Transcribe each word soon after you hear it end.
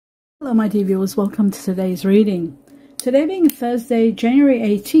Hello my dear viewers, welcome to today's reading. Today being Thursday, January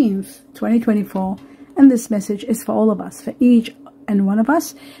 18th, 2024, and this message is for all of us, for each and one of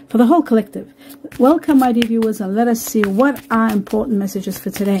us, for the whole collective. Welcome my dear viewers, and let us see what are important messages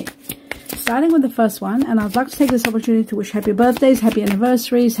for today. Starting with the first one, and I'd like to take this opportunity to wish happy birthdays, happy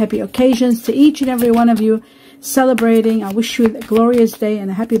anniversaries, happy occasions to each and every one of you celebrating. I wish you a glorious day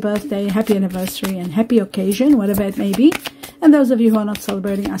and a happy birthday, happy anniversary, and happy occasion, whatever it may be. And those of you who are not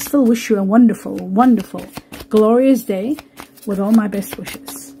celebrating, I still wish you a wonderful, wonderful, glorious day with all my best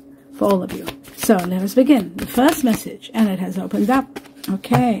wishes for all of you. So let us begin. The first message, and it has opened up.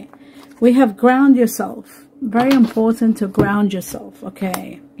 Okay, we have ground yourself. Very important to ground yourself.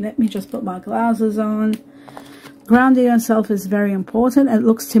 Okay, let me just put my glasses on. Grounding yourself is very important. It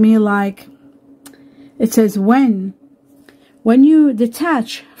looks to me like it says when you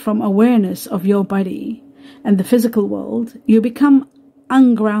detach from awareness of your body and the physical world, you become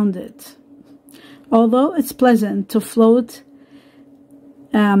ungrounded. Although it's pleasant to float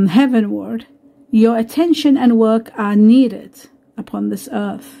heavenward, your attention and work are needed upon this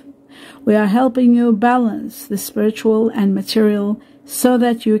earth. We are helping you balance the spiritual and material so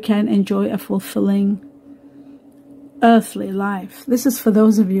that you can enjoy a fulfilling earthly life. This is for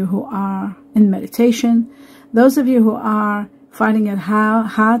those of you who are in meditation, those of you who are finding it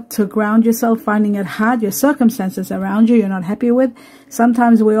hard to ground yourself, finding it hard, your circumstances around you you're not happy with.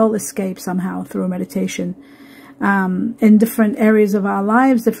 Sometimes we all escape somehow through meditation in different areas of our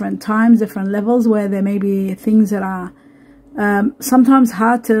lives, different times, different levels, where there may be things that are sometimes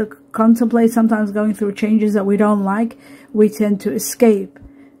hard to contemplate, sometimes going through changes that we don't like. We tend to escape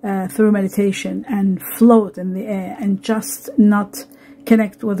through meditation and float in the air and just not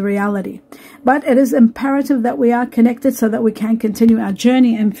connect with reality. But it is imperative that we are connected so that we can continue our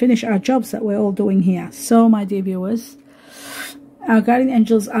journey and finish our jobs that we're all doing here. So my dear viewers, our guardian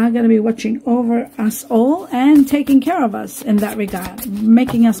angels are going to be watching over us all and taking care of us in that regard,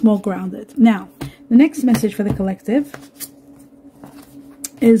 making us more grounded. Now, the next message for the collective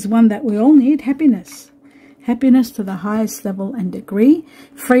is one that we all need: happiness. Happiness to the highest level and degree.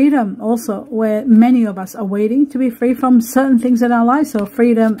 Freedom also, where many of us are waiting to be free from certain things in our lives. So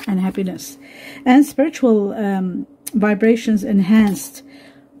freedom and happiness. And spiritual vibrations enhanced,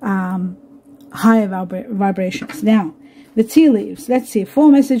 higher vibrations. Now, the tea leaves. Let's see,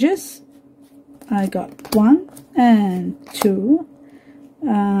 4 messages. I got 1 and 2,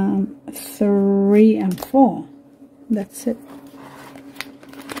 3 and 4. That's it.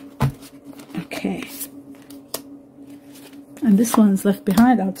 Okay. And this one's left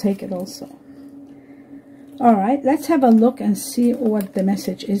behind. I'll take it also. All right, let's have a look and see what the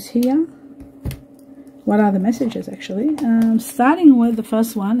message is here. What are the messages, actually? Starting with the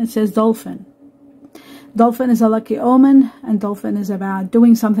first one, it says dolphin. Dolphin is a lucky omen, and dolphin is about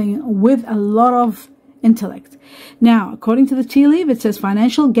doing something with a lot of intellect. Now, according to the tea leaf, it says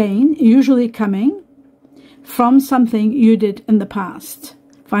financial gain, usually coming from something you did in the past.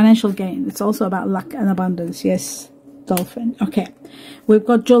 Financial gain. It's also about luck and abundance. Yes. Dolphin. Okay, we've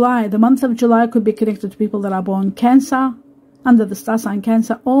got July. The month of July could be connected to people that are born Cancer, under the star sign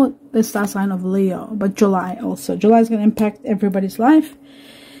Cancer, or the star sign of Leo. But July also. July is going to impact everybody's life.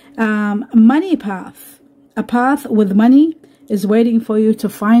 Money path. A path with money is waiting for you to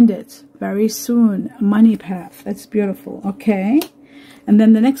find it very soon. Money path. That's beautiful. Okay, and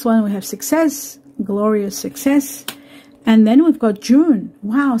then the next one we have success, glorious success. And then we've got June.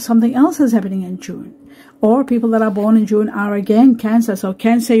 Wow, something else is happening in June. Or people that are born in June are again Cancer. So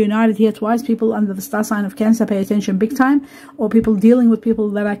Cancer united here twice. People under the star sign of Cancer, pay attention big time. Or people dealing with people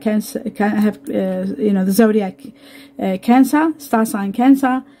that are Cancer, have the zodiac Cancer, star sign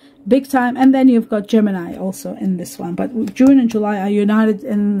Cancer, big time. And then you've got Gemini also in this one. But June and July are united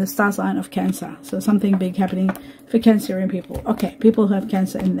in the star sign of Cancer. So something big happening for Cancerian people. Okay, people who have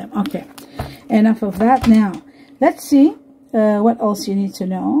Cancer in them. Okay, enough of that. Now, let's see. What else you need to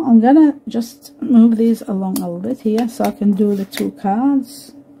know. I'm gonna just move these along a little bit here so I can do the 2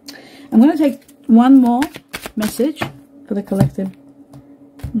 cards. I'm gonna take one more message for the collective,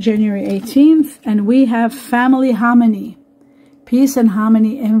 January 18th, and we have family harmony, peace and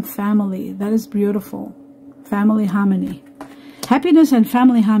harmony in family. That is beautiful. Family harmony, happiness and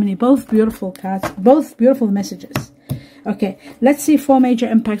family harmony, both beautiful cards, both beautiful messages. Okay, let's see 4 major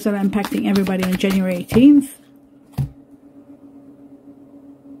impacts that are impacting everybody on January 18th.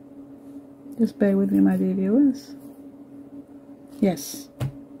 Just bear with me, my dear viewers. Yes.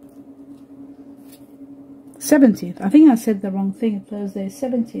 17th. I think I said the wrong thing. Thursday,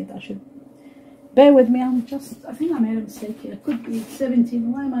 17th. I should... Bear with me. I think I made a mistake here. It could be 17th.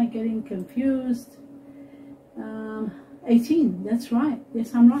 Why am I getting confused? 18. That's right.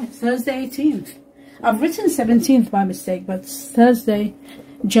 Yes, I'm right. Thursday 18th. I've written 17th by mistake, but it's Thursday,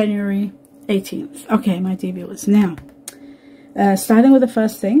 January 18th. Okay, my dear viewers. Now, starting with the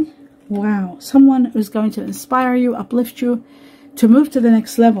first thing. Wow. Someone who's going to inspire you, uplift you, to move to the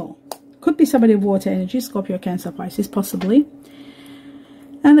next level. Could be somebody of water energy, Scorpio, Cancer, Pisces, possibly.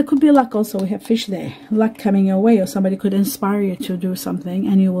 And there could be luck also. We have fish there. Luck coming your way, or somebody could inspire you to do something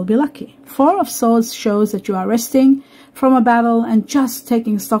and you will be lucky. Four of Swords shows that you are resting from a battle and just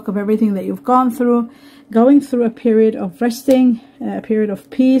taking stock of everything that you've gone through, going through a period of resting, a period of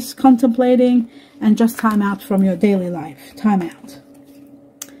peace, contemplating, and just time out from your daily life. Time out.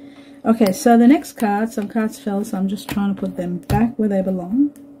 Okay, so the next card, some cards fell, so I'm just trying to put them back where they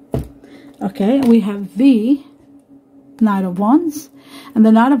belong. Okay, we have the Knight of Wands. And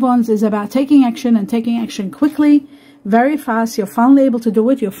the Knight of Wands is about taking action and taking action quickly, very fast. You're finally able to do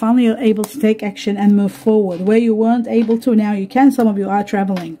it. You're finally able to take action and move forward. Where you weren't able to, now you can. Some of you are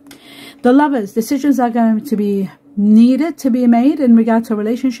traveling. The Lovers, decisions are going to be needed to be made in regard to a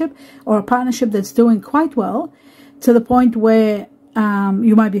relationship or a partnership that's doing quite well, to the point where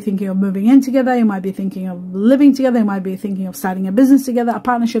you might be thinking of moving in together. You might be thinking of living together. You might be thinking of starting a business together, a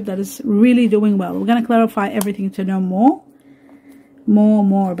partnership that is really doing well. We're going to clarify everything to know more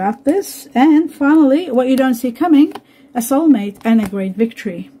about this. And finally, what you don't see coming, a soulmate and a great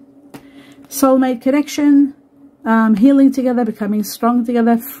victory. Soulmate connection, healing together, becoming strong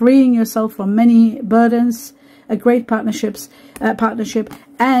together, freeing yourself from many burdens, a great partnership,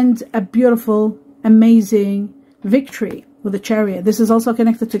 and a beautiful, amazing victory with a Chariot. This is also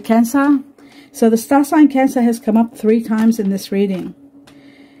connected to Cancer. So the star sign Cancer has come up 3 times in this reading.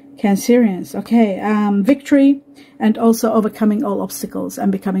 Cancerians. Okay, victory and also overcoming all obstacles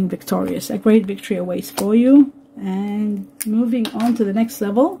and becoming victorious. A great victory awaits for you. And moving on to the next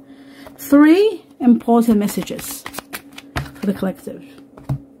level. 3 important messages for the collective.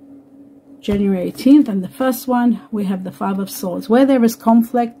 January 18th, and the first one, we have the 5 of Swords. Where there is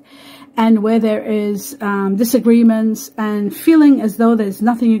conflict and where there is disagreements and feeling as though there's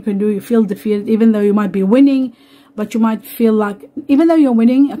nothing you can do, you feel defeated, even though you might be winning, but you might feel like, even though you're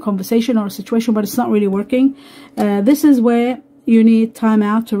winning a conversation or a situation, but it's not really working, this is where you need time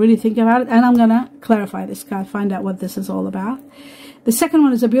out to really think about it. And I'm going to clarify this card, find out what this is all about. The second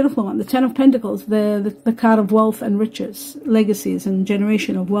one is a beautiful one, the 10 of Pentacles, the card of wealth and riches, legacies and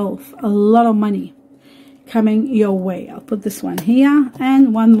generation of wealth. A lot of money coming your way. I'll put this one here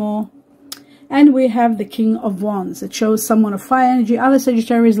and one more. And we have the King of Wands. It shows someone of fire energy, either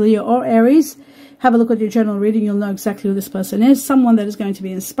Sagittarius, Leo, or Aries. Have a look at your general reading. You'll know exactly who this person is. Someone that is going to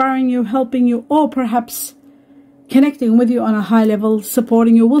be inspiring you, helping you, or perhaps connecting with you on a high level,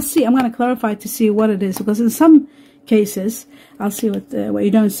 supporting you. We'll see. I'm going to clarify to see what it is, because in some cases, I'll see what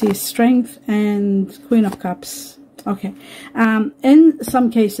you don't see is Strength and Queen of Cups. Okay. In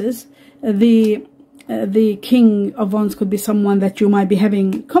some cases, the King of Wands could be someone that you might be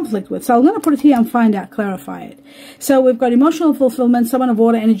having conflict with. So I'm going to put it here and find out, clarify it. So we've got emotional fulfillment. Someone of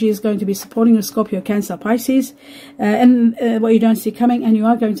water energy is going to be supporting you, Scorpio, Cancer, Pisces. And what you don't see coming, and you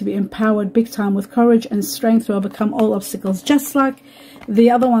are going to be empowered big time with courage and strength to overcome all obstacles. Just like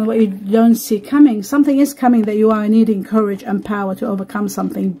the other one, what you don't see coming, something is coming that you are needing courage and power to overcome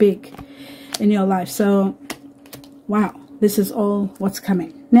something big in your life. So, wow, this is all what's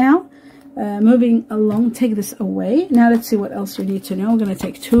coming. Now, moving along, take this away. Now let's see what else you need to know. We're going to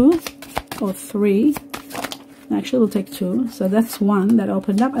take 2 or 3. Actually, we'll take 2. So that's one that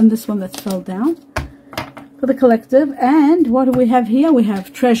opened up, and this one that fell down for the collective. And what do we have here? We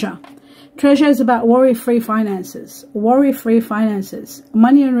have treasure. Treasure is about worry-free finances. Worry-free finances.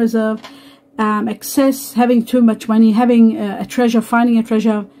 Money in reserve, excess, having too much money, having a treasure, finding a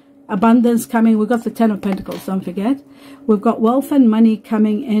treasure, abundance coming. We've got the 10 of Pentacles, don't forget. We've got wealth and money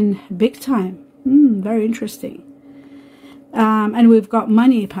coming in big time. Very interesting. And we've got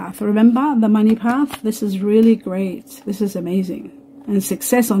money path. Remember the money path? This is really great. This is amazing. And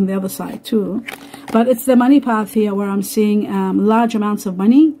success on the other side too. But it's the money path here where I'm seeing large amounts of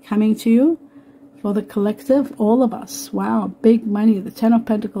money coming to you for the collective, all of us. Wow, big money. The 10 of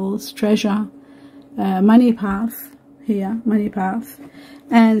Pentacles, treasure, money path here, money path,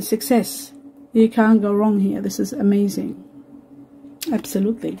 and success. You can't go wrong here. This is amazing.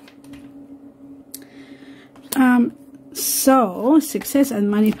 Absolutely. So, success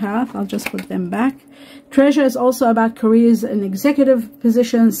and money path, I'll just put them back. Treasure is also about careers in executive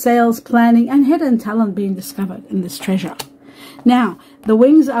positions, sales, planning, and hidden talent being discovered in this treasure. Now, the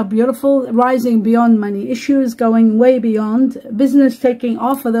wings are beautiful, rising beyond money issues, going way beyond. Business taking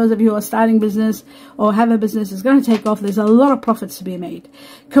off. For those of you who are starting business or have a business, is going to take off. There's a lot of profits to be made.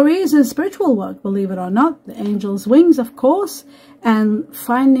 Careers and spiritual work, believe it or not. The angel's wings, of course. And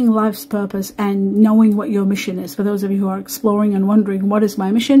finding life's purpose and knowing what your mission is. For those of you who are exploring and wondering, what is my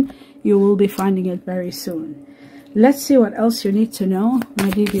mission? You will be finding it very soon. Let's see what else you need to know, my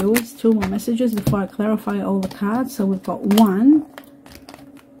dear viewers. 2 more messages before I clarify all the cards. So we've got 1.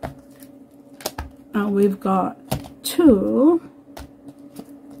 And we've got 2.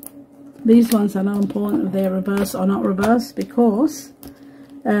 These ones are not important if they're reversed or not reversed, because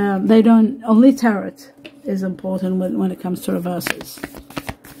they don't, only tarot is important when it comes to reverses.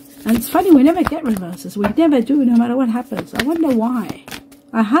 And it's funny, we never get reverses. We never do, no matter what happens. I wonder why.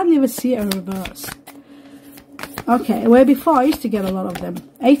 I hardly ever see a reverse. Okay, where before I used to get a lot of them.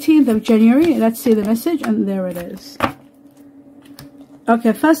 18th of January, let's see the message, and there it is.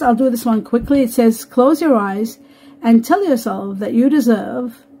 Okay, first I'll do this one quickly. It says, close your eyes and tell yourself that you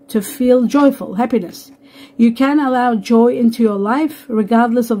deserve to feel joyful, happiness. You can allow joy into your life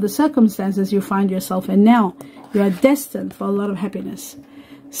regardless of the circumstances you find yourself in now. You are destined for a lot of happiness.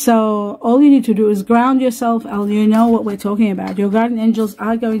 So all you need to do is ground yourself, and you know what we're talking about. Your guardian angels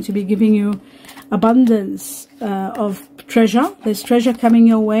are going to be giving you abundance of treasure. There's treasure coming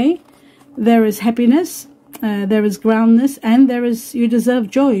your way. There is happiness. There is groundness, and there is, you deserve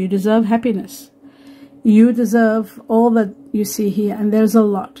joy. You deserve happiness. You deserve all that you see here, and there's a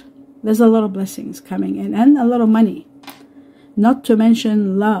lot. There's a lot of blessings coming in, and a lot of money. Not to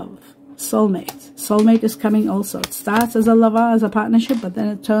mention love, soulmate. Soulmate is coming also. It starts as a lover, as a partnership, but then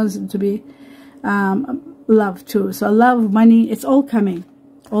it turns into be love too. So love, money, it's all coming,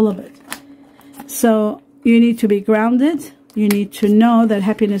 all of it. So you need to be grounded. You need to know that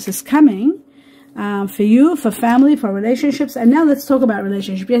happiness is coming for you, for family, for relationships. And now let's talk about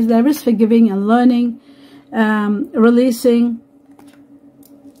relationships. Yes, there is forgiving and learning, releasing.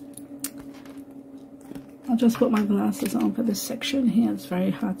 I'll just put my glasses on for this section here. It's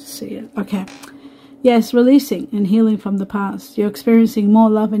very hard to see it. Okay. Yes, releasing and healing from the past. You're experiencing more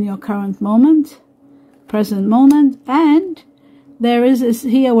love in your current moment, present moment, and there is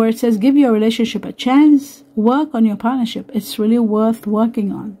here where it says, give your relationship a chance, work on your partnership. It's really worth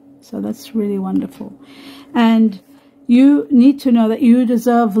working on. So that's really wonderful. And you need to know that you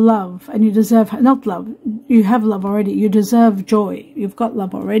deserve love, and you deserve, not love, you have love already. You deserve joy. You've got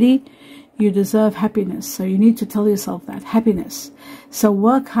love already. You deserve happiness. So you need to tell yourself that, happiness. So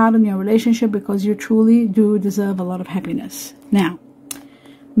work hard on your relationship, because you truly do deserve a lot of happiness. Now,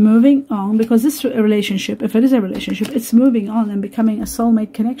 moving on, because this relationship, if it is a relationship, it's moving on and becoming a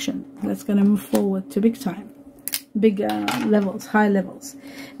soulmate connection. That's going to move forward to big time, big levels, high levels.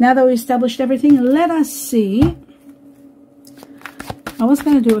 Now that we established everything, let us see. I was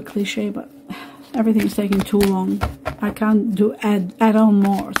going to do a cliche, but everything is taking too long. I can't do add on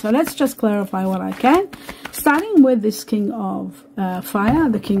more. So let's just clarify what I can. Starting with this King of Fire,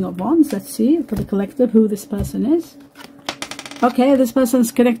 the King of Wands. Let's see for the collective who this person is. Okay, this person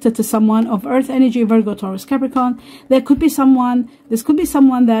is connected to someone of Earth energy, Virgo, Taurus, Capricorn. There could be someone, this could be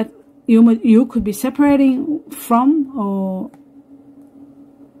someone that you could be separating from, or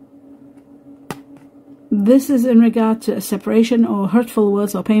this is in regard to a separation or hurtful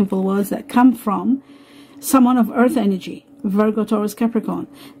words or painful words that come from someone of Earth energy, Virgo, Taurus, Capricorn.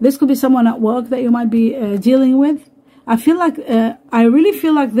 This could be someone at work that you might be dealing with. I feel like, I really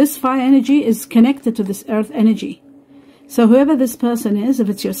feel like this fire energy is connected to this Earth energy. So whoever this person is, if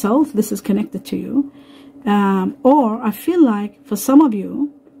it's yourself, this is connected to you. Or I feel like for some of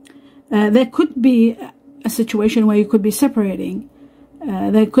you, there could be a situation where you could be separating.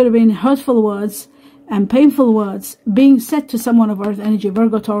 There could have been hurtful words and painful words being said to someone of Earth energy,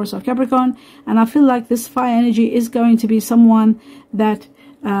 Virgo, Taurus, or Capricorn. And I feel like this fire energy is going to be someone that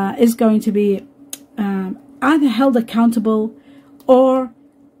is going to be either held accountable or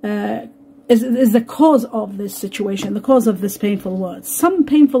is the cause of this situation, the cause of this painful words. Some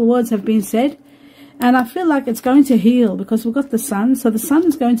painful words have been said, and I feel like it's going to heal, because we've got the sun. So the sun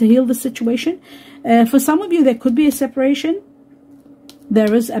is going to heal the situation. For some of you, there could be a separation.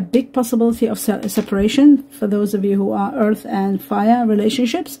 There is a big possibility of separation for those of you who are Earth and Fire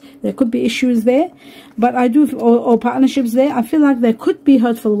relationships. There could be issues there, but I do, or partnerships there. I feel like there could be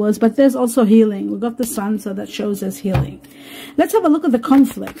hurtful words, but there's also healing. We've got the sun, so that shows us healing. Let's have a look at the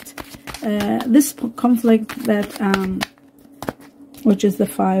conflict. This conflict that, which is the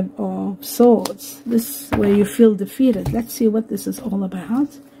 5 of Swords. This where you feel defeated. Let's see what this is all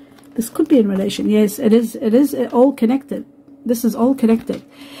about. This could be in relation. Yes, it is all connected. This is all connected,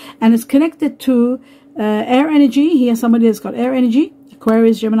 and it's connected to Air energy, here somebody has got air energy,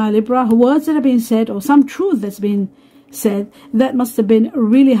 Aquarius, Gemini, Libra, words that have been said or some truth that's been said that must have been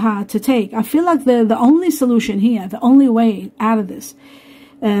really hard to take. I feel like the only solution here, the only way out of this,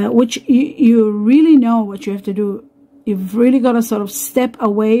 which you really know what you have to do. You've really got to sort of step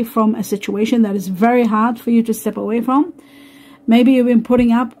away from a situation that is very hard for you to step away from. Maybe you've been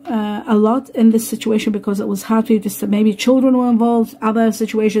putting up a lot in this situation because it was hard for you to step. Maybe children were involved, other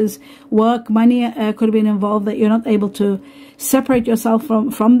situations, work, money could have been involved, that you're not able to separate yourself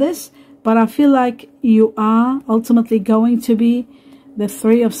from this. But I feel like you are ultimately going to be, the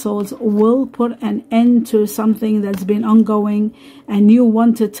Three of Swords will put an end to something that's been ongoing and you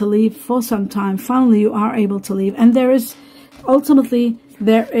wanted to leave for some time. Finally, you are able to leave. And there is, ultimately,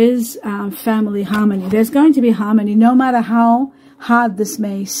 there is family harmony. There's going to be harmony. No matter how hard this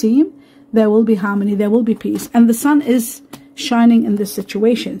may seem, there will be harmony. There will be peace. And the sun is shining in this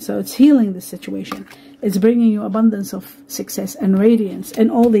situation. So it's healing this situation. It's bringing you abundance of success and radiance in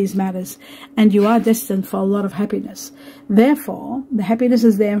all these matters. And you are destined for a lot of happiness. Therefore, the happiness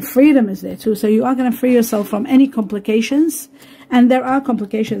is there and freedom is there too. So you are going to free yourself from any complications. And there are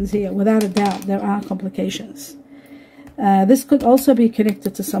complications here. Without a doubt, there are complications. This could also be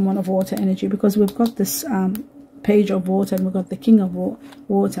connected to someone of water energy, because we've got this page of water and we've got the king of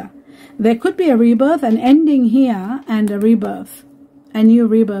water. There could be a rebirth, an ending here, and a rebirth. A new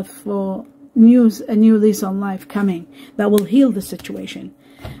rebirth for a new lease on life coming that will heal the situation.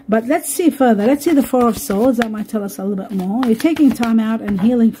 But let's see further. Let's see the Four of Swords. That might tell us a little bit more. You're taking time out and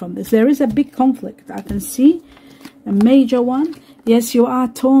healing from this. There is a big conflict. I can see a major one. Yes, you are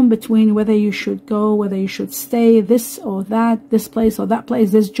torn between whether you should go, whether you should stay, this or that, this place or that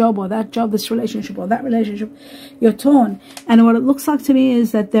place, this job or that job, this relationship or that relationship. You're torn. And what it looks like to me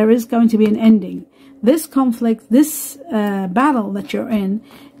is that there is going to be an ending. This conflict, this battle that you're in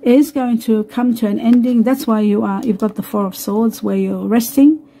is going to come to an ending. That's why you've got the Four of Swords, where you're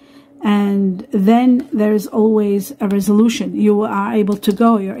resting. And then there is always a resolution. You are able to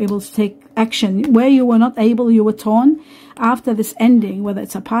go. You're able to take action. Where you were not able, you were torn. After this ending, whether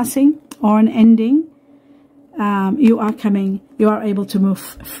it's a passing or an ending, you are able to move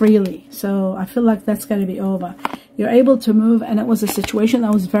freely. So I feel like that's going to be over. You're able to move, and it was a situation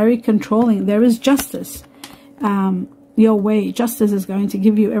that was very controlling. There is justice your way. Justice is going to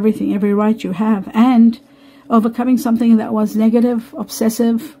give you everything, every right you have, and overcoming something that was negative,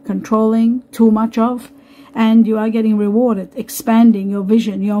 obsessive, controlling, too much of, and you are getting rewarded, expanding your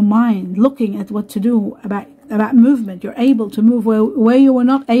vision, your mind, looking at what to do about movement. You're able to move where you were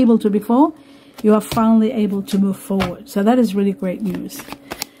not able to before. You are finally able to move forward. So that is really great news.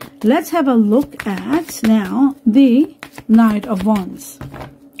 Let's have a look at now the Knight of Wands.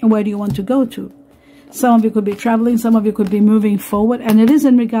 Where do you want to go to? Some of you could be traveling, some of you could be moving forward, and it is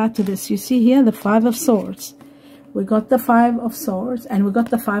in regard to this. You see here the Five of Swords. We got the Five of Swords, and we got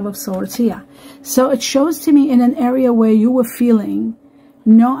the Five of Swords here. So it shows to me in an area where you were feeling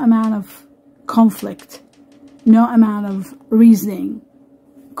no amount of conflict, no amount of reasoning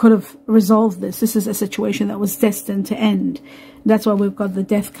could have resolved this. This is a situation that was destined to end. That's why we've got the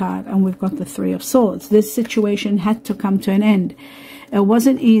Death card and we've got the Three of Swords. This situation had to come to an end. It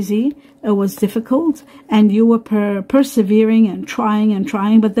wasn't easy. It was difficult, and you were persevering and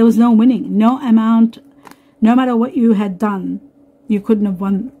trying, but there was no winning. No matter what you had done, you couldn't have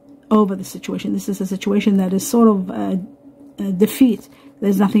won over the situation. This is a situation that is sort of a defeat.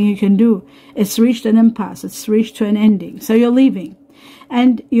 There's nothing you can do. It's reached an impasse. It's reached to an ending. So you're leaving.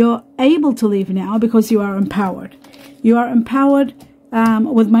 And you're able to leave now because you are empowered. You are empowered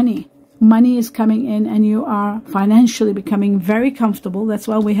with money. Money is coming in, and you are financially becoming very comfortable. That's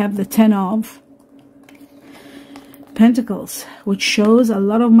why we have the Ten of Pentacles, which shows a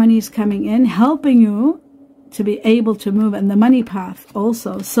lot of money is coming in, helping you to be able to move, and the money path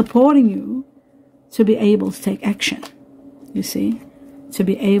also supporting you to be able to take action. You see, to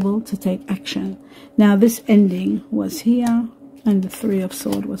be able to take action. Now this ending was here, and the Three of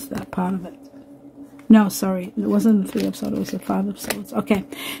Swords was that part of it. No, sorry, it wasn't the Three of Swords, it was the Five of Swords. Okay,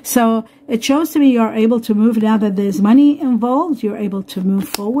 so it shows to me you're able to move now that there's money involved. You're able to move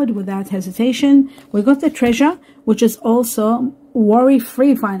forward without hesitation. We got the Treasure, which is also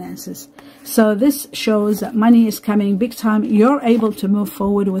worry-free finances. So this shows that money is coming big time. You're able to move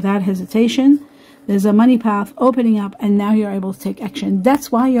forward without hesitation. There's a money path opening up, and now you're able to take action.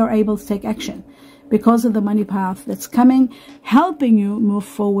 That's why you're able to take action. Because of the money path that's coming, helping you move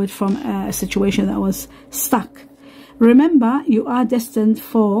forward from a situation that was stuck. Remember, you are destined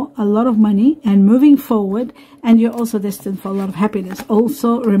for a lot of money and moving forward, and you're also destined for a lot of happiness.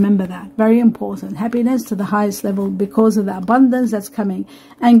 Also, remember that. Very important. Happiness to the highest level because of the abundance that's coming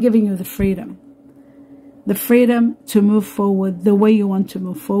and giving you the freedom. the freedom to move forward the way you want to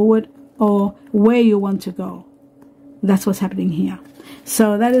move forward, or where you want to go. That's what's happening here.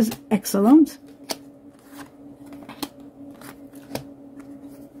 So that is excellent.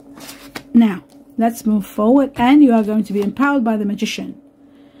 Now, let's move forward, and you are going to be empowered by the Magician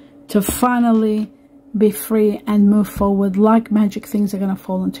to finally be free and move forward. Like magic, things are going to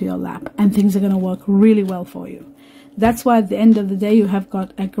fall into your lap, and things are going to work really well for you. That's why at the end of the day, you have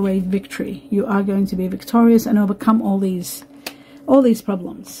got a great victory. You are going to be victorious and overcome all these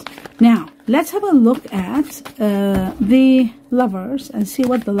problems. Now, let's have a look at the Lovers and see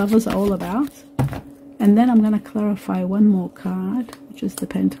what the Lovers are all about. And then I'm going to clarify one more card, which is the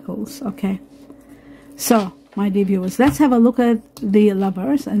Pentacles. Okay. So, my dear viewers, let's have a look at the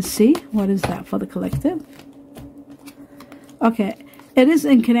Lovers and see what is that for the collective. Okay. It is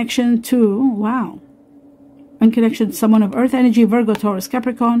in connection to, wow, in connection to someone of Earth energy, Virgo, Taurus,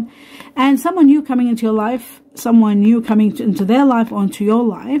 Capricorn, and someone new coming into your life, someone new coming into their life or into your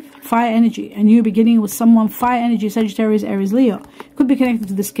life, fire energy, and you beginning with someone fire energy, Sagittarius, Aries, Leo. Could be connected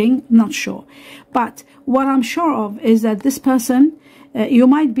to this king, not sure. But what I'm sure of is that this person, you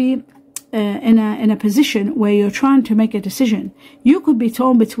might be in a position where you're trying to make a decision. You could be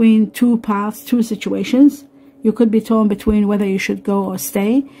torn between two paths, two situations. You could be torn between whether you should go or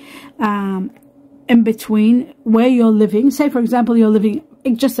stay. In between where you're living. Say, for example, you're living,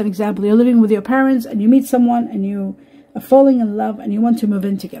 just an example, you're living with your parents and you meet someone and you are falling in love and you want to move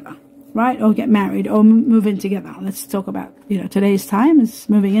in together, right? Or get married or move in together. Let's talk about, today's time is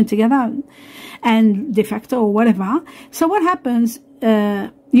moving in together and de facto or whatever. So what happens,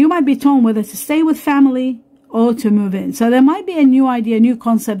 you might be torn whether to stay with family or to move in. So there might be a new idea, a new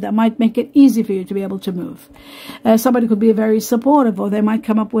concept that might make it easy for you to be able to move. Somebody could be very supportive, or they might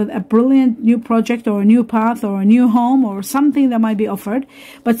come up with a brilliant new project or a new path or a new home or something that might be offered.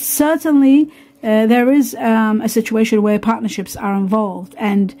 But certainly there is a situation where partnerships are involved.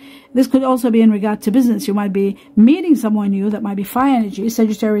 And this could also be in regard to business. You might be meeting someone new that might be fire energy,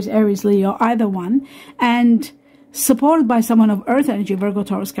 Sagittarius, Aries, Leo, either one, and supported by someone of Earth energy, Virgo,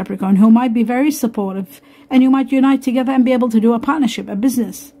 Taurus, Capricorn, who might be very supportive, and you might unite together and be able to do a partnership, a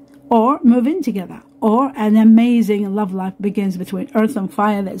business, or move in together, or an amazing love life begins between Earth and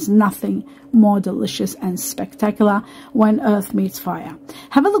fire. There's nothing more delicious and spectacular when Earth meets fire.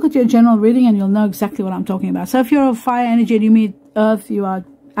 Have a look at your general reading and you'll know exactly what I'm talking about. So if you're of fire energy and you meet Earth, you are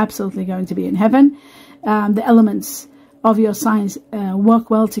absolutely going to be in heaven. The elements of your signs work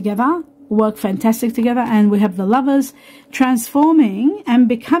well together, work fantastic together, and we have the Lovers transforming and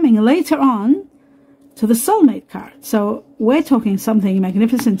becoming later on to the Soulmate card. So we're talking something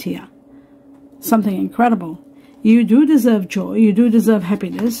magnificent here, something incredible. You do deserve joy, you do deserve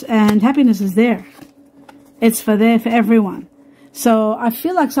happiness, and happiness is there. It's for everyone. So I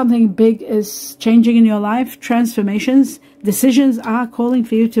feel like something big is changing in your life. Transformations, decisions are calling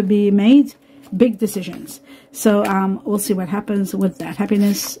for you to be made, big decisions. So we'll see what happens with that.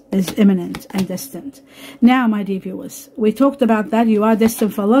 Happiness is imminent and destined. Now, my dear viewers, we talked about that. You are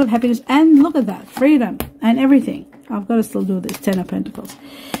destined for a lot of happiness. And look at that, freedom and everything. I've got to still do this, 10 of Pentacles.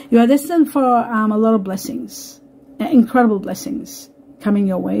 You are destined for a lot of blessings, incredible blessings coming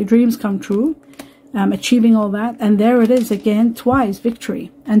your way. Dreams come true, achieving all that. And there it is again, twice,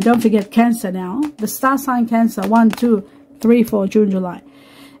 victory. And don't forget Cancer now. The star sign Cancer, 1, 2, 3, 4, June, July.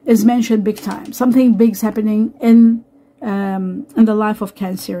 Is mentioned big time. Something big's happening in the life of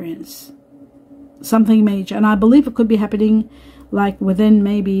Cancerians. Something major. And I believe it could be happening like within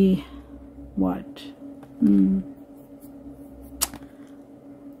maybe, what?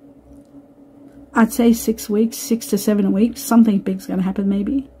 I'd say 6 weeks, 6 to 7 weeks. Something big's going to happen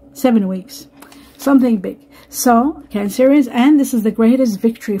maybe. 7 weeks. Something big. So, Cancerians, and this is the greatest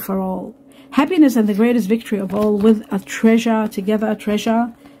victory for all. Happiness and the greatest victory of all with a treasure, together a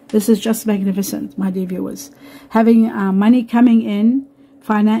treasure. This is just magnificent, my dear viewers. Having money coming in,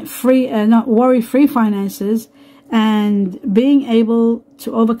 worry-free finances, and being able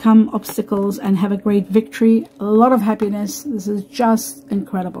to overcome obstacles and have a great victory, a lot of happiness. This is just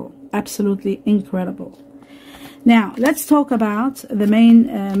incredible, absolutely incredible. Now, let's talk about the main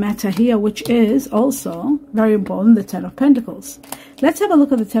matter here, which is also very important, the 10 of Pentacles. Let's have a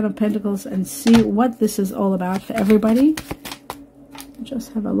look at the 10 of Pentacles and see what this is all about for everybody.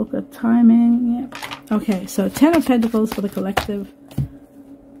 Just have a look at timing. Yep. Okay, so 10 of Pentacles for the collective.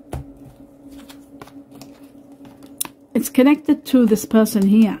 It's connected to this person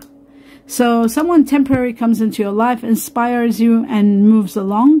here. So someone temporary comes into your life, inspires you and moves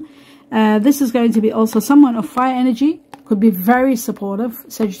along. This is going to be also someone of fire energy. Could be very supportive,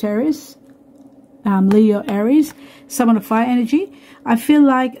 Sagittarius. Leo, Aries, someone of fire energy. I feel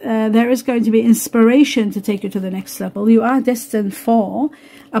like there is going to be inspiration to take you to the next level. You are destined for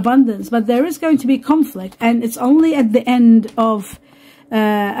abundance, but there is going to be conflict, and it's only at the end of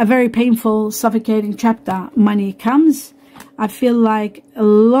a very painful, suffocating chapter money comes. I feel like a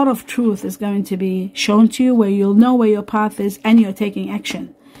lot of truth is going to be shown to you, where you'll know where your path is, and you're taking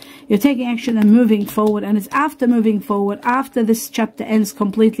action. You're taking action and moving forward, and it's after moving forward, after this chapter ends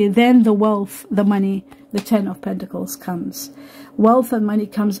completely, then the wealth, the money, the 10 of Pentacles comes. Wealth and money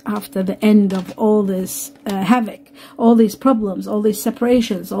comes after the end of all this havoc, all these problems, all these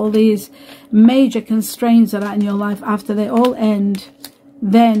separations, all these major constraints that are in your life. After they all end,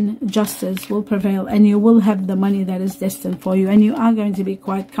 then justice will prevail, and you will have the money that is destined for you, and you are going to be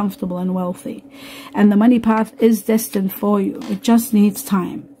quite comfortable and wealthy. And the money path is destined for you. It just needs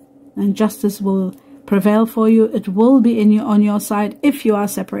time, and justice will prevail for you. It will be on your side if you are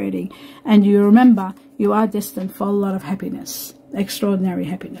separating. And you remember, you are destined for a lot of happiness, extraordinary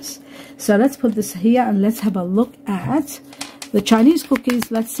happiness. So let's put this here, and let's have a look at the Chinese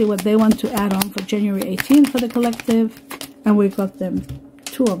cookies. Let's see what they want to add on for January 18th for the collective. And we've got them,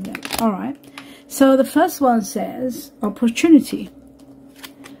 2 of them. All right. So the first one says opportunity.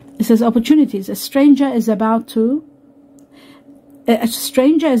 It says opportunities. A stranger is about to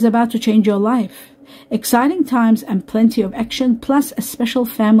change your life. Exciting times and plenty of action, plus a special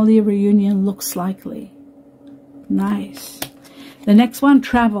family reunion looks likely. Nice. The next one,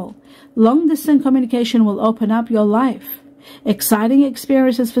 travel. Long distance communication will open up your life. Exciting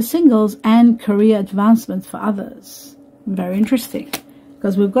experiences for singles and career advancement for others. Very interesting,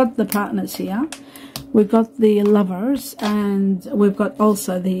 because we've got the partners here, we've got the lovers, and we've got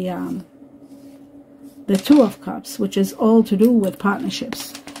also the 2 of Cups, which is all to do with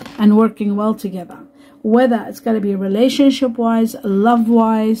partnerships and working well together. Whether it's going to be relationship-wise,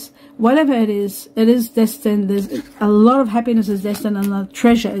 love-wise, whatever it is destined. There's a lot of happiness is destined, and a lot of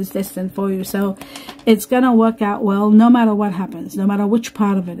treasure is destined for you. So it's going to work out well no matter what happens, no matter which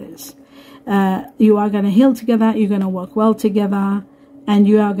part of it is. You are going to heal together, you're going to work well together, and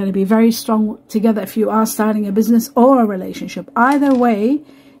you are going to be very strong together if you are starting a business or a relationship. Either way,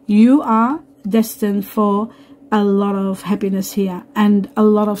 you are destined for a lot of happiness here and a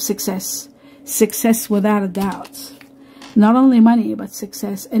lot of success. Success without a doubt. Not only money, but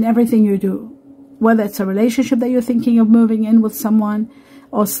success in everything you do. Whether it's a relationship that you're thinking of moving in with someone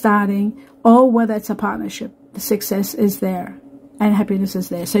or starting, or whether it's a partnership, the success is there and happiness is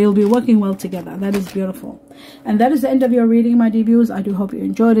there. So you'll be working well together. That is beautiful. And that is the end of your reading, my dear viewers. I do hope you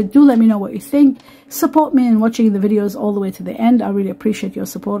enjoyed it. Do let me know what you think. Support me in watching the videos all the way to the end. I really appreciate your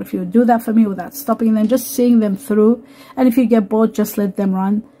support. If you would do that for me without stopping them, just seeing them through. And if you get bored, just let them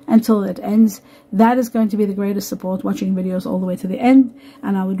run until it ends. That is going to be the greatest support, watching videos all the way to the end.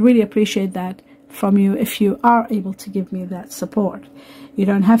 And I would really appreciate that from you if you are able to give me that support. You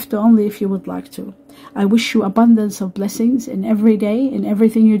don't have to, only if you would like to. I wish you abundance of blessings in every day, in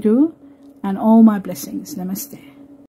everything you do, and all my blessings. Namaste.